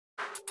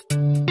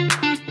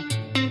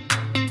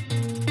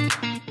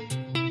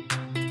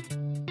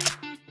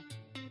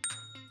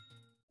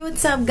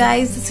What's up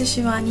guys, this is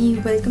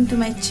Shivani. Welcome to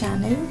my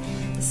channel.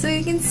 So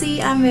you can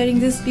see I'm wearing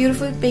this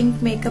beautiful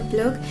pink makeup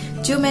look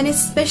जो मैंने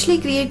specially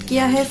create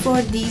किया है for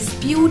these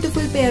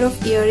beautiful pair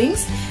of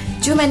earrings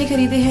जो मैंने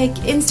खरीदे हैं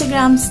एक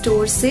Instagram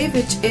store से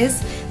which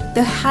is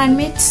the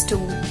Handmade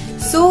Store.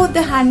 So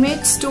the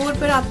Handmade Store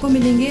पर आपको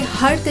मिलेंगे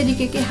हर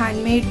तरीके के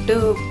handmade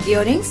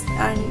earrings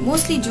and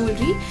mostly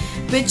jewelry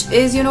which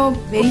is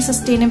very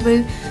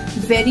sustainable,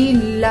 very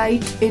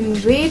light in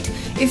weight.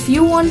 If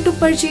you want to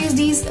purchase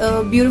these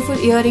beautiful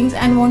earrings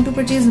and want to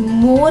purchase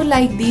more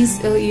like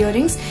these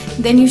earrings,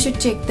 then you should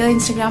check the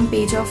Instagram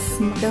page of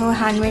the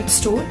Handmade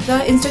Store. The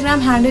Instagram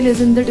handle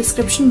is in the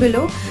description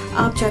below.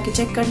 आप जाके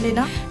check कर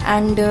लेना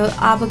and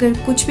आप अगर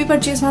कुछ भी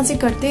purchase वहाँ से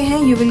करते हैं,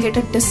 you will get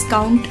a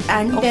discount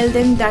and tell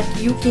them that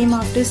you came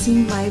after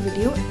seeing my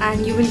video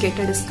and you will get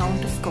a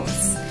discount of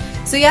course.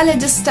 So yeah,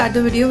 let's just start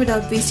the video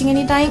without wasting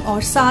any time.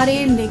 और सारे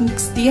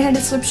links दिए हैं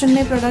description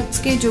में products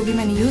के जो भी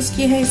मैंने use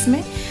किए हैं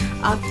इसमें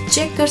आप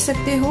check कर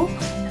सकते हो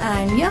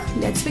and yeah,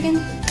 let's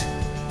begin.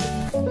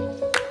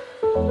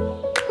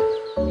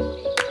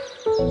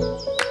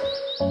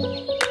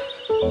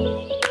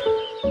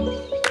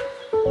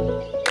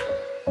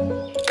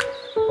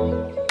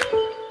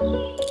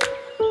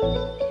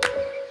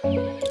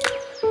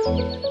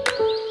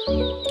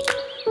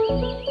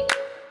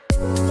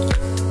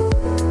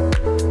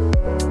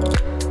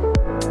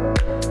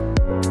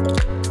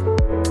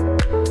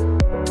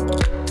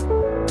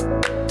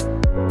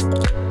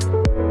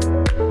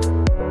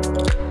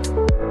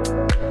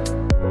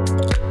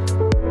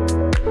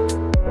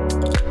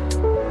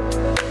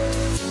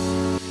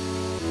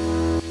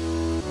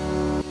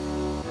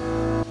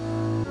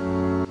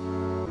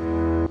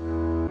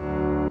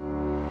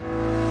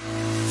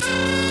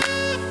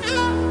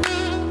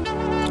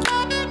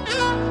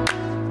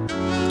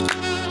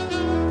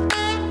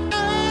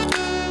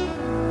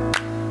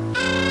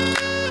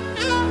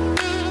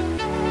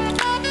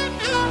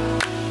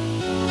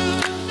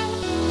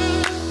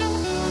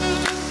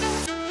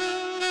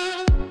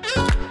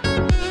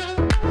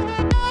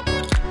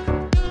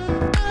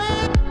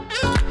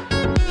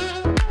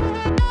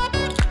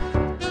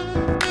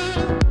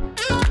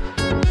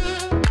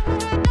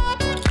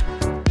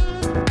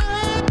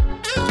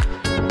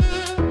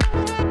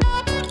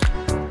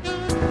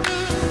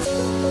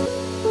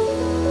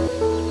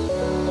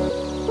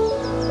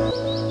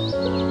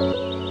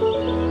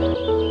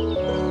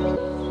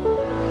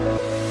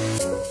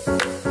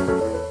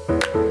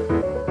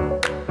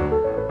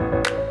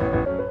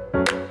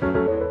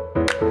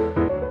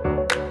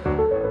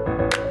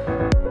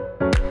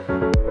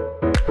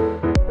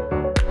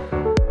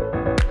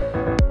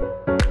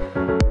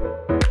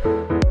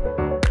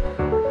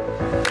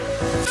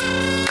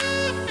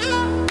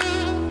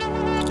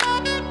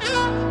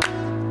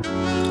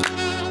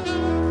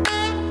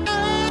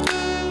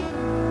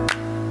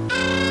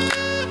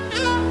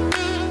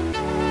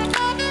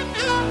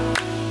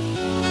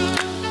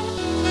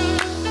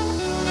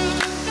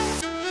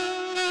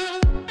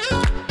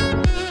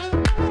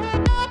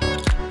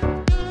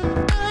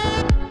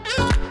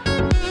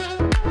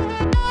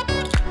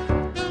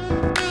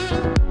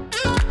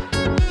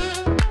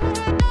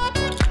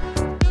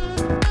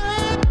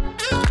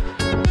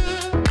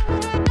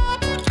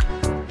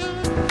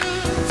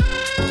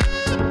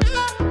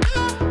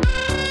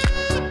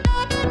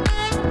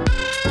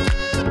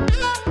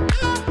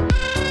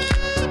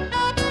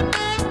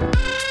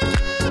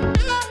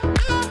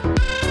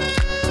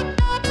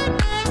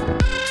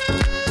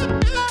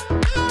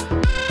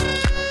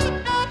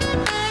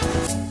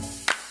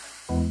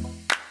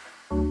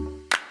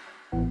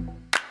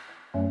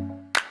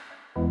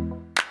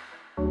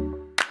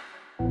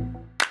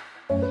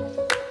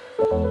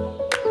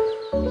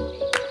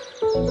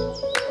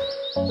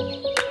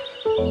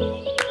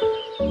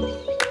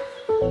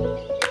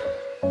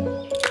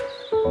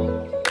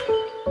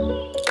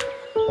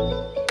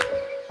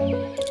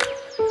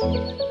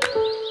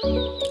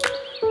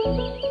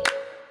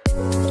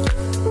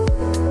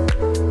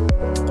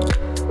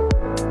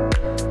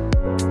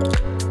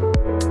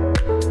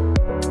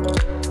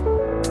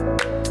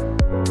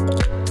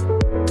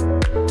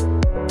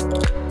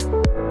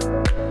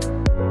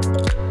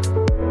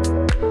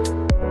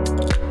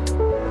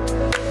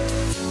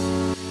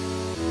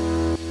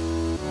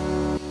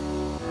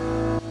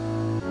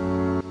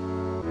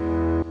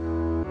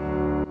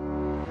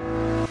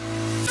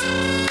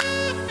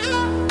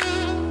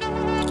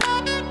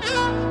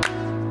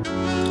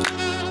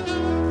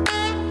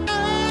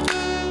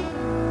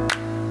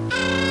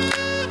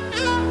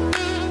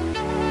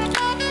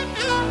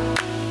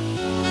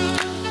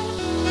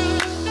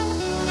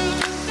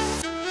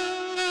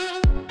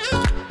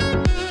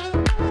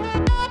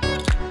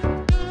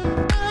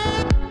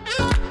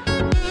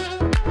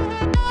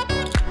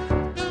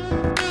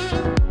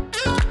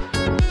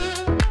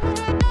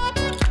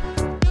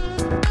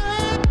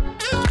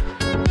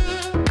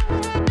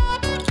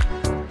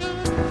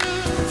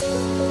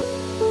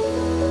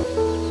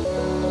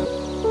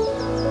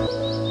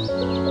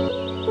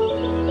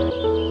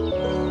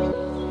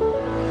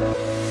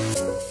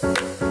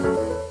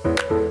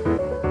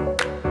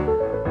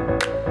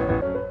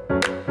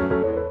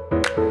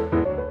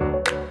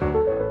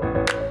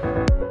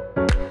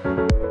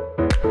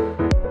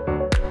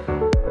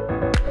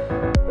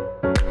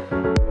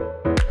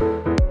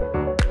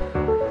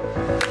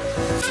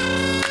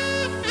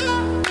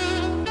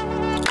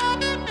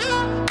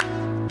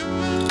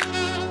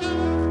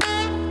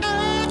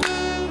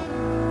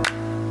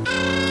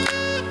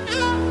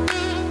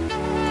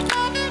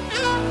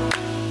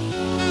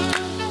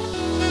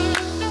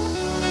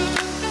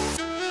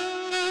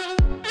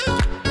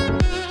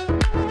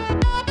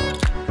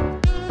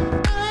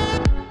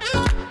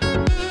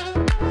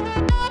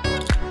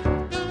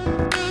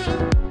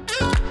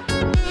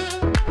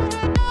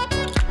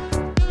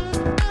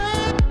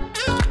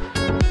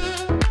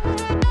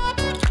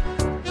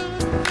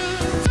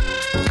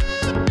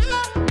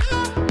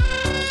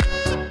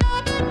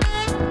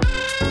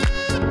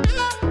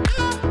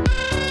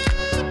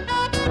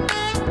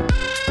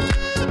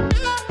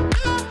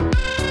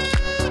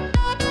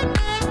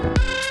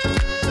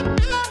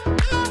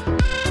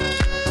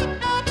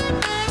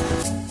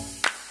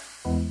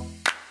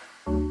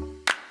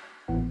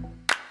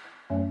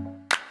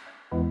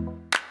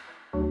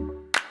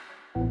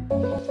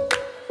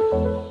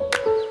 you.